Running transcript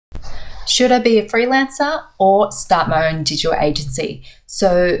Should I be a freelancer or start my own digital agency?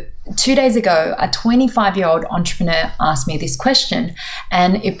 So 2 days ago, a 25-year-old entrepreneur asked me this question,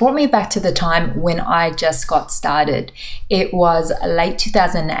 and it brought me back to the time when I just got started. It was late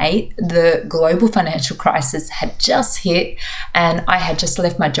 2008. The global financial crisis had just hit, and I had just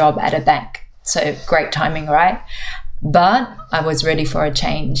left my job at a bank. So great timing, right? But I was ready for a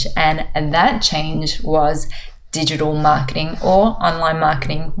change, and that change was digital marketing or online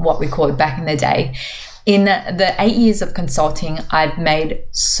marketing, what we called back in the day. In the 8 years of consulting, I've made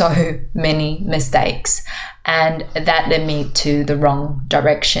so many mistakes, and that led me to the wrong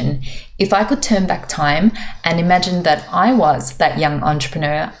direction. If I could turn back time and imagine that I was that young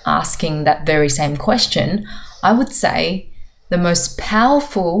entrepreneur asking that very same question, I would say the most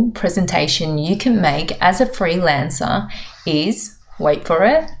powerful presentation you can make as a freelancer is, wait for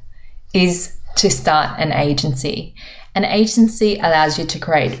it, is to start an agency. An agency allows you to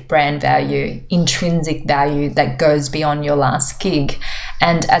create brand value, intrinsic value that goes beyond your last gig.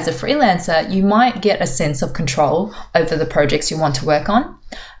 And as a freelancer, you might get a sense of control over the projects you want to work on,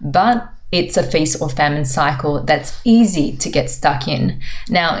 but it's a feast or famine cycle that's easy to get stuck in.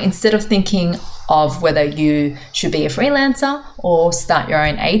 Now, instead of thinking of whether you should be a freelancer or start your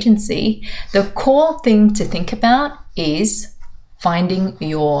own agency, the core thing to think about is finding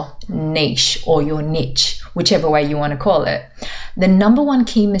your niche or your niche, whichever way you want to call it. The number one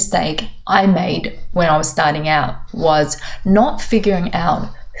key mistake I made when I was starting out was not figuring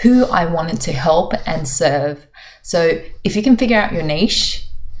out who I wanted to help and serve. So if you can figure out your niche,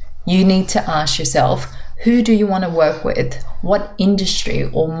 you need to ask yourself, who do you want to work with? What industry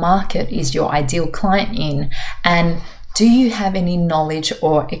or market is your ideal client in? And do you have any knowledge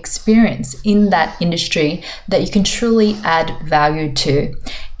or experience in that industry that you can truly add value to?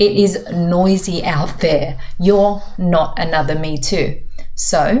 It is noisy out there. You're not another me too.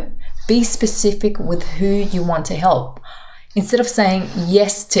 So be specific with who you want to help, instead of saying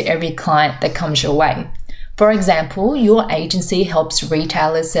yes to every client that comes your way. For example, your agency helps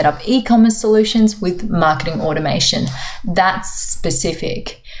retailers set up e-commerce solutions with marketing automation. That's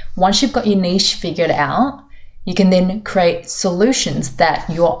specific. Once you've got your niche figured out, you can then create solutions that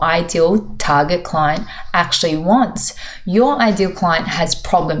your ideal target client actually wants. Your ideal client has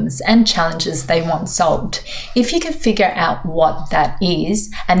problems and challenges they want solved. If you can figure out what that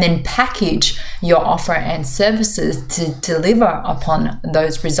is and then package your offer and services to deliver upon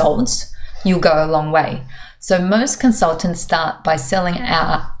those results, you'll go a long way. So most consultants start by selling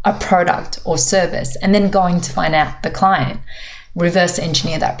out a product or service and then going to find out the client. Reverse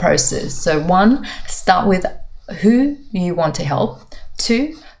engineer that process. So 1, start with who you want to help.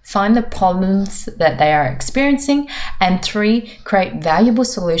 2, find the problems that they are experiencing. And 3, create valuable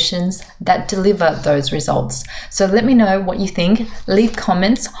solutions that deliver those results. So let me know what you think. Leave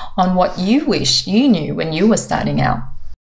comments on what you wish you knew when you were starting out.